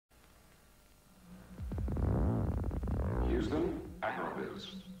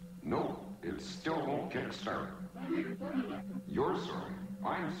No, it still won't kickstart. You're sorry.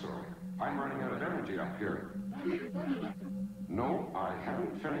 I'm sorry. I'm running out of energy up here. No, I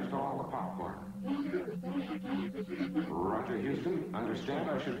haven't finished all the popcorn. Roger, Houston. Understand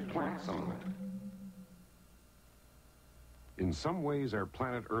I should plant some of it. In some ways, our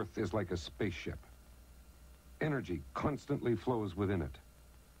planet Earth is like a spaceship. Energy constantly flows within it.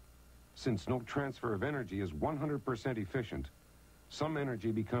 Since no transfer of energy is 100% efficient, some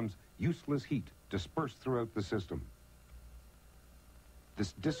energy becomes useless heat dispersed throughout the system.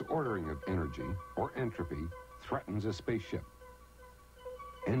 This disordering of energy, or entropy, threatens a spaceship,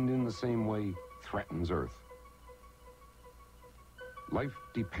 and in the same way threatens Earth. Life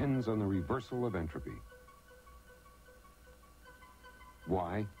depends on the reversal of entropy.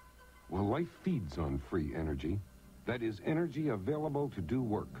 Why? Well, life feeds on free energy, that is, energy available to do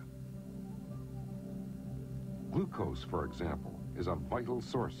work. Glucose, for example, is a vital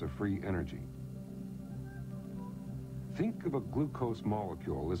source of free energy. Think of a glucose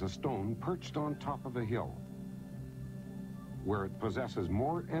molecule as a stone perched on top of a hill, where it possesses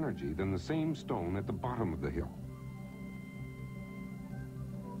more energy than the same stone at the bottom of the hill.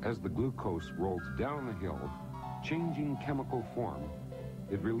 As the glucose rolls down the hill, changing chemical form,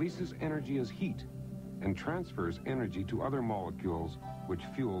 it releases energy as heat and transfers energy to other molecules which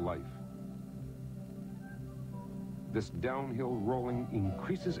fuel life. This downhill rolling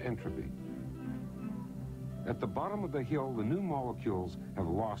increases entropy. At the bottom of the hill, the new molecules have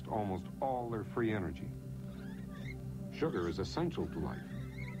lost almost all their free energy. Sugar is essential to life,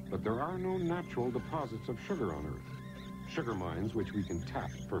 but there are no natural deposits of sugar on Earth, sugar mines which we can tap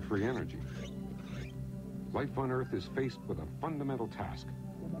for free energy. Life on Earth is faced with a fundamental task: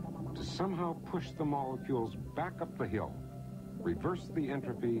 to somehow push the molecules back up the hill, reverse the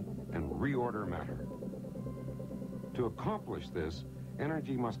entropy, and reorder matter. To accomplish this,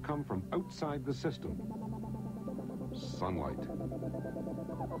 energy must come from outside the system. Sunlight.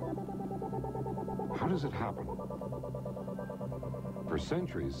 How does it happen? For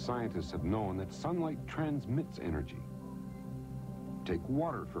centuries, scientists have known that sunlight transmits energy. Take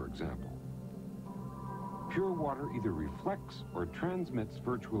water, for example. Pure water either reflects or transmits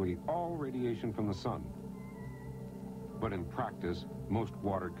virtually all radiation from the sun. But in practice, most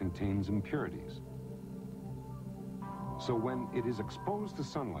water contains impurities. So when it is exposed to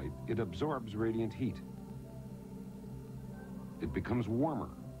sunlight, it absorbs radiant heat. It becomes warmer.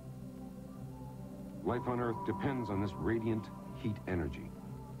 Life on Earth depends on this radiant heat energy.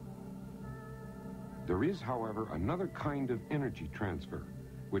 There is, however, another kind of energy transfer,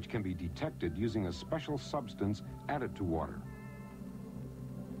 which can be detected using a special substance added to water.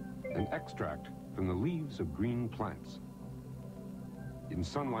 An extract from the leaves of green plants. In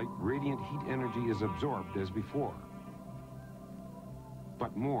sunlight, radiant heat energy is absorbed as before.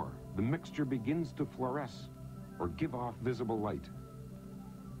 But more, the mixture begins to fluoresce or give off visible light.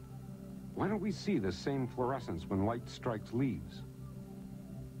 Why don't we see the same fluorescence when light strikes leaves?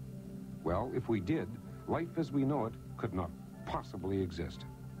 Well, if we did, life as we know it could not possibly exist.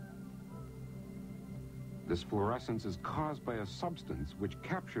 This fluorescence is caused by a substance which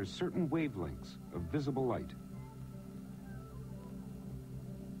captures certain wavelengths of visible light.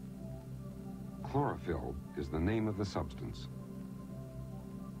 Chlorophyll is the name of the substance.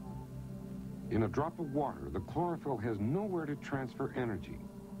 In a drop of water, the chlorophyll has nowhere to transfer energy,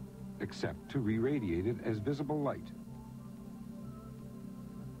 except to re-radiate it as visible light.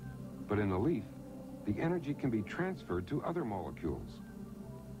 But in a leaf, the energy can be transferred to other molecules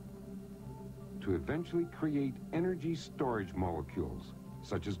to eventually create energy storage molecules,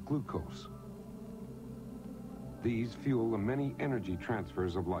 such as glucose. These fuel the many energy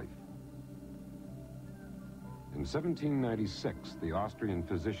transfers of life. In 1796, the Austrian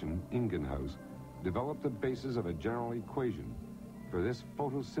physician Ingenhousz developed the basis of a general equation for this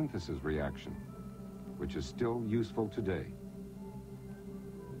photosynthesis reaction, which is still useful today.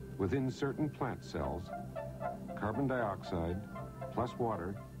 Within certain plant cells, carbon dioxide plus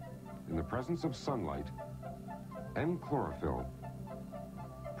water in the presence of sunlight and chlorophyll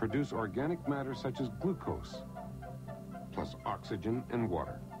produce organic matter such as glucose plus oxygen and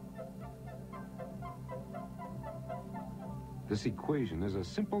water. This equation is a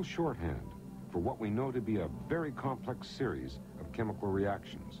simple shorthand for what we know to be a very complex series of chemical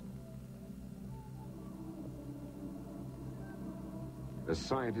reactions. As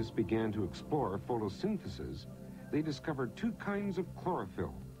scientists began to explore photosynthesis, they discovered two kinds of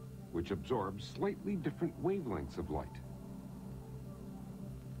chlorophyll, which absorb slightly different wavelengths of light.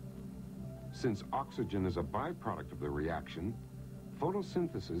 Since oxygen is a byproduct of the reaction,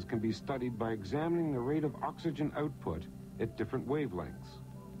 photosynthesis can be studied by examining the rate of oxygen output at different wavelengths.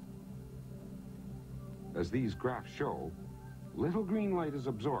 As these graphs show, little green light is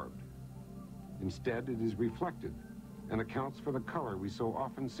absorbed. Instead, it is reflected and accounts for the color we so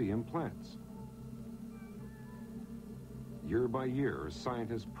often see in plants. Year by year,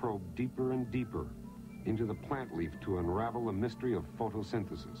 scientists probe deeper and deeper into the plant leaf to unravel the mystery of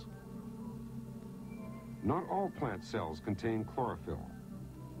photosynthesis. Not all plant cells contain chlorophyll.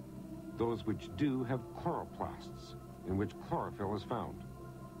 Those which do have chloroplasts, in which chlorophyll is found.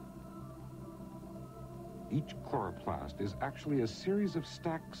 Each chloroplast is actually a series of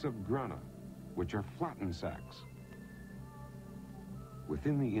stacks of grana, which are flattened sacs.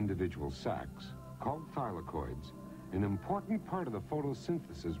 Within the individual sacs, called thylakoids, an important part of the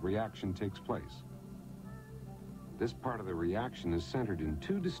photosynthesis reaction takes place. This part of the reaction is centered in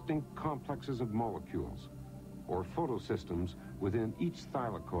two distinct complexes of molecules, or photosystems, within each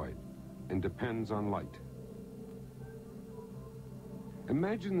thylakoid, and depends on light.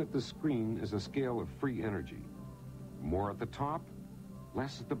 Imagine that the screen is a scale of free energy. More at the top,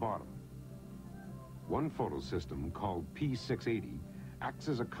 less at the bottom. One photosystem, called P680, acts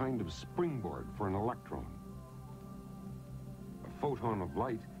as a kind of springboard for an electron. A photon of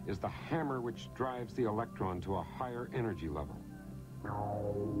light is the hammer which drives the electron to a higher energy level.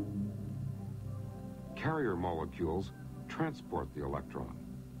 Carrier molecules transport the electron.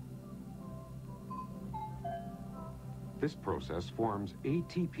 This process forms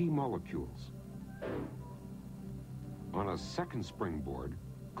ATP molecules. On a second springboard,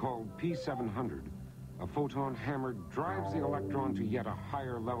 called P700, a photon hammer drives the electron to yet a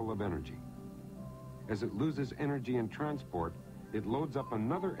higher level of energy. As it loses energy in transport, it loads up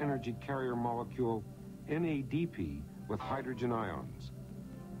another energy carrier molecule, NADP, with hydrogen ions.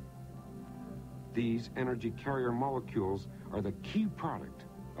 These energy carrier molecules are the key product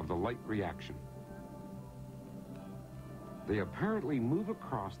of the light reaction. They apparently move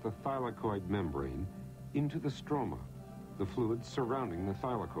across the thylakoid membrane into the stroma, the fluid surrounding the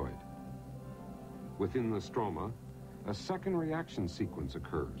thylakoid. Within the stroma, a second reaction sequence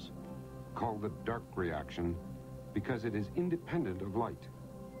occurs, called the dark reaction, because it is independent of light.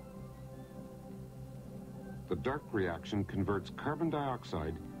 The dark reaction converts carbon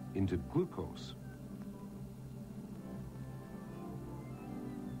dioxide into glucose.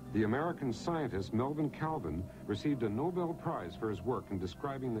 The American scientist Melvin Calvin received a Nobel Prize for his work in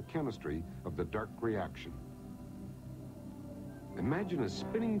describing the chemistry of the dark reaction. Imagine a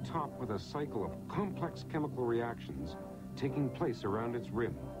spinning top with a cycle of complex chemical reactions taking place around its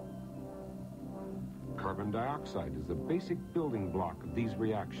rim. Carbon dioxide is the basic building block of these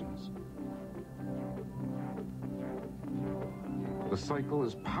reactions. The cycle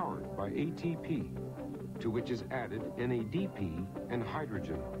is powered by ATP, to which is added NADP and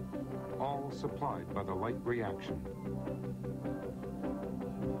hydrogen, all supplied by the light reaction.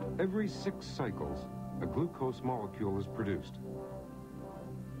 Every 6 cycles, a glucose molecule is produced.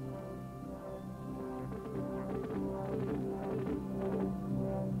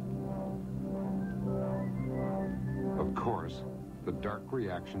 Of course, the dark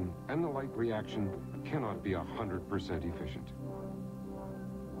reaction and the light reaction cannot be 100% efficient.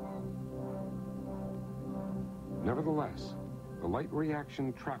 Nevertheless, the light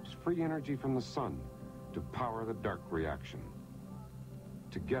reaction traps free energy from the sun to power the dark reaction.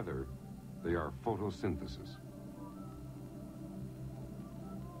 Together, they are photosynthesis.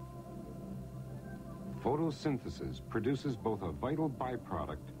 Photosynthesis produces both a vital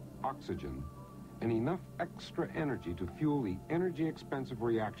byproduct, oxygen, and enough extra energy to fuel the energy-expensive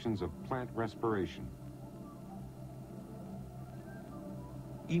reactions of plant respiration.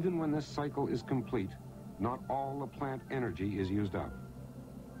 Even when this cycle is complete, not all the plant energy is used up.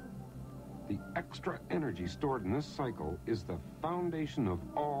 The extra energy stored in this cycle is the foundation of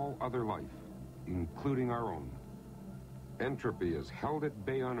all other life, including our own. Entropy is held at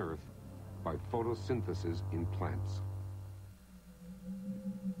bay on Earth by photosynthesis in plants.